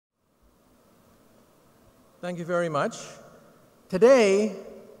Thank you very much. Today,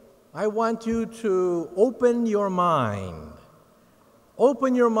 I want you to open your mind.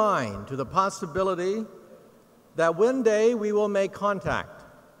 Open your mind to the possibility that one day we will make contact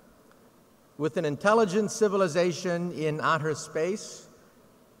with an intelligent civilization in outer space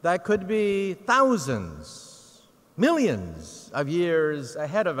that could be thousands, millions of years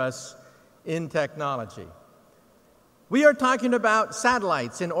ahead of us in technology. We are talking about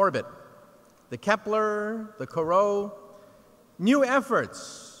satellites in orbit, the Kepler, the Corot, new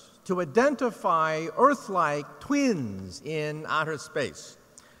efforts to identify Earth-like twins in outer space.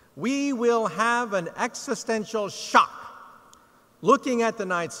 We will have an existential shock looking at the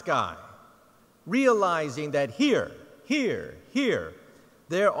night sky, realizing that here,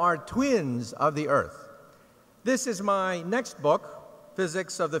 there are twins of the Earth. This is my next book,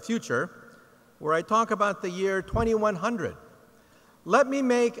 Physics of the Future, where I talk about the year 2100. Let me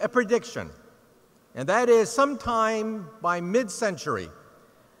make a prediction, and that is sometime by mid-century,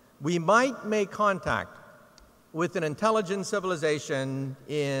 we might make contact with an intelligent civilization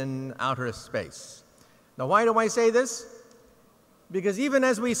in outer space. Now, why do I say this? Because even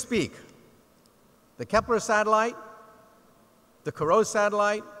as we speak, the Kepler satellite, the Corot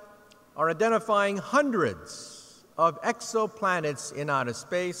satellite are identifying hundreds of exoplanets in outer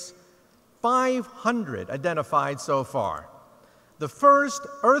space, 500 identified so far. The first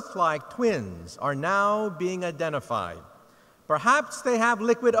Earth-like twins are now being identified. Perhaps they have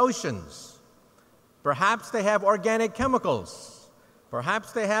liquid oceans. Perhaps they have organic chemicals.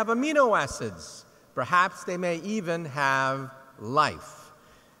 Perhaps they have amino acids. Perhaps they may even have life.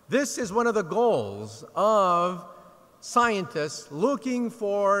 This is one of the goals of scientists looking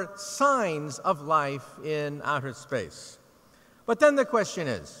for signs of life in outer space. But then the question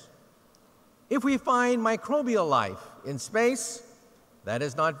is, if we find microbial life in space, that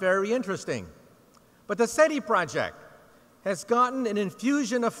is not very interesting. But the SETI project has gotten an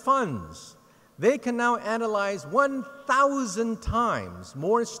infusion of funds. They can now analyze 1,000 times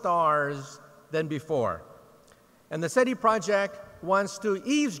more stars than before. And the SETI project wants to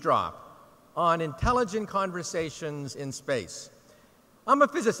eavesdrop on intelligent conversations in space. I'm a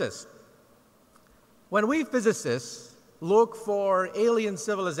physicist. When we physicists look for alien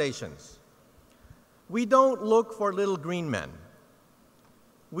civilizations, we don't look for little green men.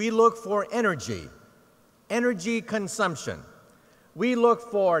 We look for energy consumption. We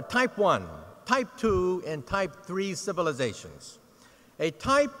look for type 1, type 2, and type 3 civilizations. A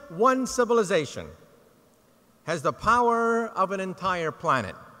type 1 civilization has the power of an entire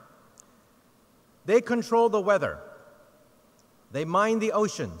planet. They control the weather. They mine the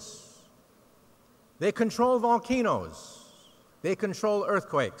oceans. They control volcanoes. They control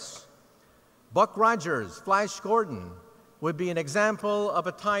earthquakes. Buck Rogers, Flash Gordon would be an example of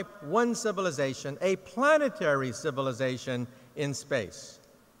a type 1 civilization, a planetary civilization in space.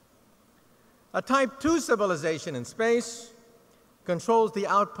 A type 2 civilization in space controls the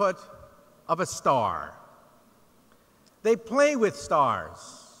output of a star. They play with stars.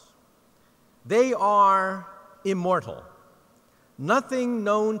 They are immortal. Nothing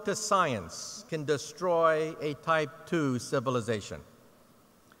known to science can destroy a type 2 civilization.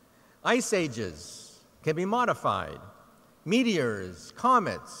 Ice ages can be modified. Meteors,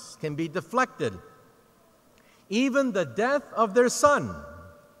 comets can be deflected. Even the death of their sun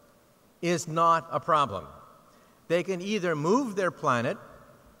is not a problem. They can either move their planet,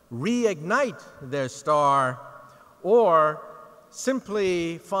 reignite their star, or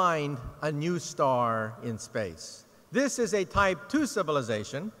simply find a new star in space. This is a type 2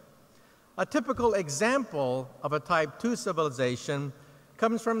 civilization. A typical example of a type 2 civilization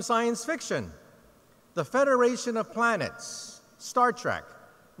comes from science fiction. The Federation of Planets, Star Trek,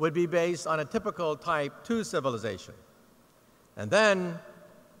 would be based on a typical type 2 civilization. And then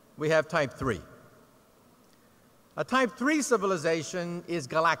we have type 3. A type 3 civilization is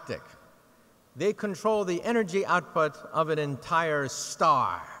galactic. They control the energy output of an entire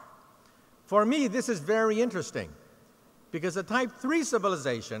star. For me, this is very interesting because a type 3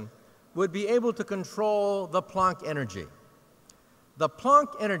 civilization would be able to control the Planck energy. The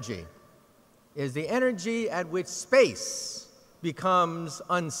Planck energy is the energy at which space becomes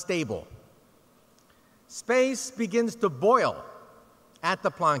unstable. Space begins to boil at the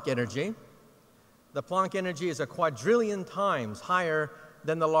Planck energy. The Planck energy is a quadrillion times higher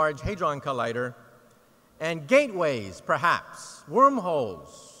than the Large Hadron Collider, and gateways, perhaps,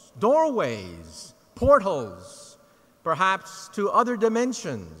 wormholes, doorways, portals, perhaps to other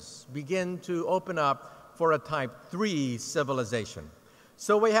dimensions, begin to open up for a type 3 civilization.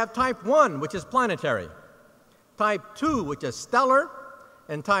 So we have type 1, which is planetary, type 2, which is stellar,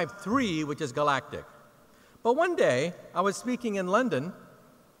 and type 3, which is galactic. But one day, I was speaking in London,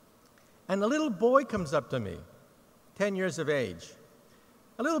 and a little boy comes up to me, 10 years of age.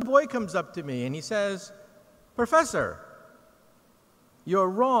 A little boy comes up to me, and he says, "Professor, you're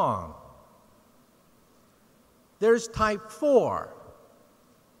wrong. There's type 4.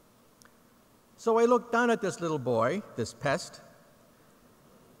 So I look down at this little boy, this pest,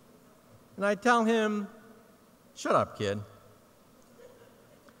 and I tell him, "Shut up, kid.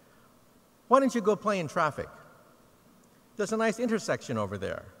 Why don't you go play in traffic? There's a nice intersection over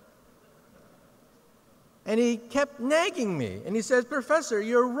there." And he kept nagging me, and he says, "Professor,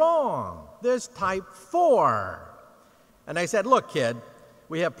 you're wrong. There's type 4. And I said, "Look, kid,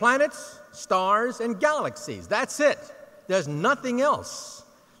 we have planets, stars, and galaxies. That's it. There's nothing else.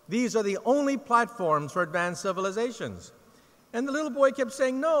 These are the only platforms for advanced civilizations." And the little boy kept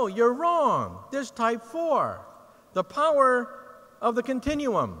saying, "No, you're wrong. There's type 4, the power of the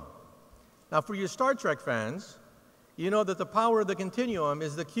continuum." Now, for you Star Trek fans, you know that the power of the continuum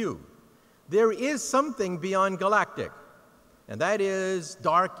is the Q. There is something beyond galactic, and that is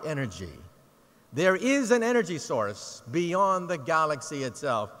dark energy. There is an energy source beyond the galaxy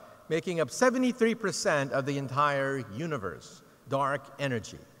itself, making up 73% of the entire universe, dark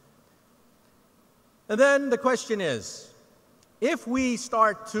energy. And then the question is, if we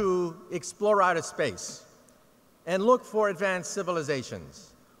start to explore outer space and look for advanced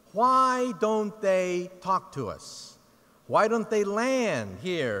civilizations, why don't they talk to us? Why don't they land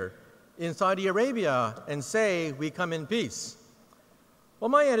here in Saudi Arabia and say, "We come in peace"? Well,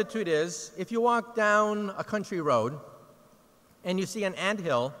 my attitude is, if you walk down a country road and you see an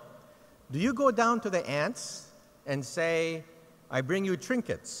anthill, do you go down to the ants and say, "I bring you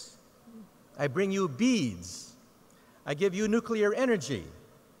trinkets, I bring you beads, I give you nuclear energy,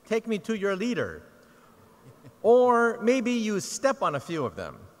 take me to your leader"? Or maybe you step on a few of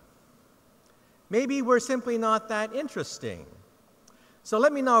them. Maybe we're simply not that interesting. So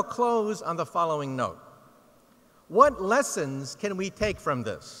let me now close on the following note. What lessons can we take from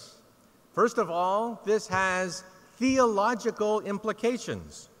this? First of all, this has theological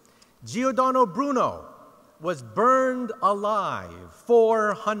implications. Giordano Bruno was burned alive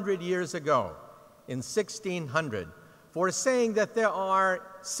 400 years ago in 1600 for saying that there are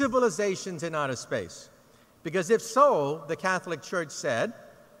civilizations in outer space. Because if so, the Catholic Church said,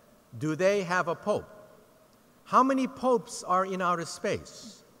 do they have a pope? How many popes are in outer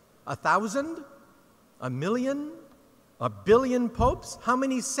space? 1,000? 1,000,000? 1,000,000,000 popes? How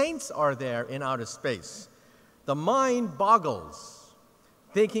many saints are there in outer space? The mind boggles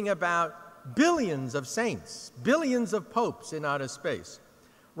thinking about billions of saints, billions of popes in outer space.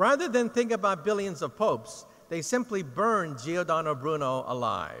 Rather than think about billions of popes, they simply burned Giordano Bruno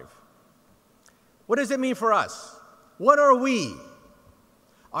alive. What does it mean for us? What are we?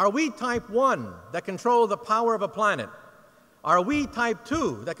 Are we type 1 that control the power of a planet? Are we type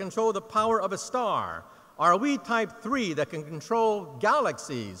 2 that control the power of a star? Are we type 3 that can control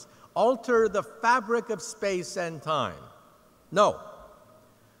galaxies, alter the fabric of space and time? No.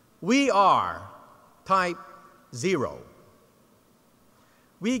 We are type 0.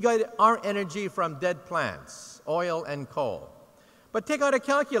 We get our energy from dead plants, oil and coal. But take out a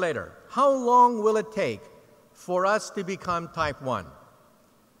calculator. How long will it take for us to become type 1?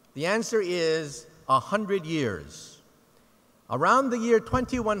 The answer is 100 years. Around the year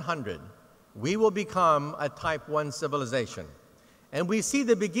 2100, we will become a type 1 civilization. And we see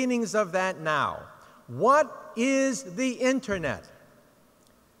the beginnings of that now. What is the internet?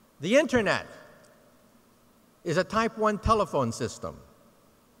 The internet is a type 1 telephone system.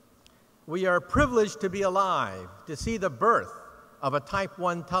 We are privileged to be alive to see the birth of a type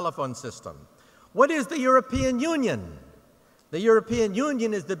 1 telephone system. What is the European Union? The European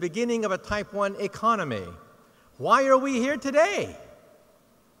Union is the beginning of a type 1 economy. Why are we here today?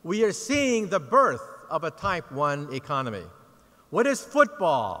 We are seeing the birth of a type 1 economy. What is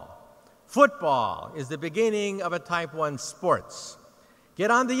football? Football is the beginning of a type 1 sports.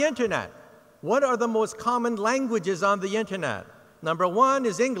 Get on the internet. What are the most common languages on the internet? Number 1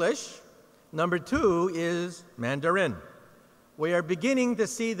 is English. Number 2 is Mandarin. We are beginning to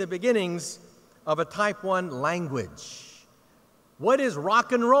see the beginnings of a type 1 language. What is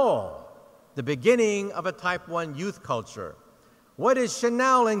rock and roll? The beginning of a type 1 youth culture. What is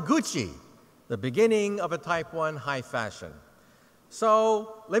Chanel and Gucci? The beginning of a type 1 high fashion.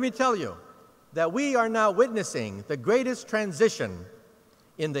 So let me tell you that we are now witnessing the greatest transition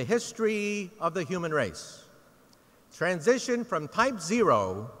in the history of the human race. Transition from type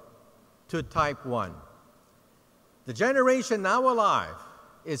 0 to type 1. The generation now alive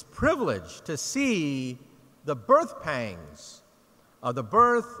is privileged to see the birth pangs of the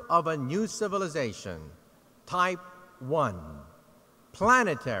birth of a new civilization, Type 1,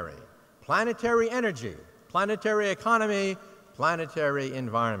 planetary, planetary energy, planetary economy, planetary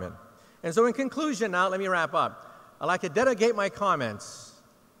environment. And so in conclusion now, let me wrap up. I'd like to dedicate my comments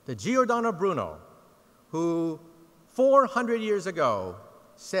to Giordano Bruno, who 400 years ago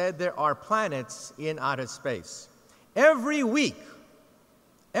said there are planets in outer space. Every week,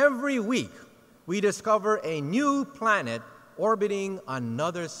 we discover a new planet orbiting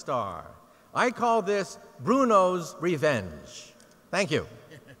another star. I call this Bruno's revenge. Thank you.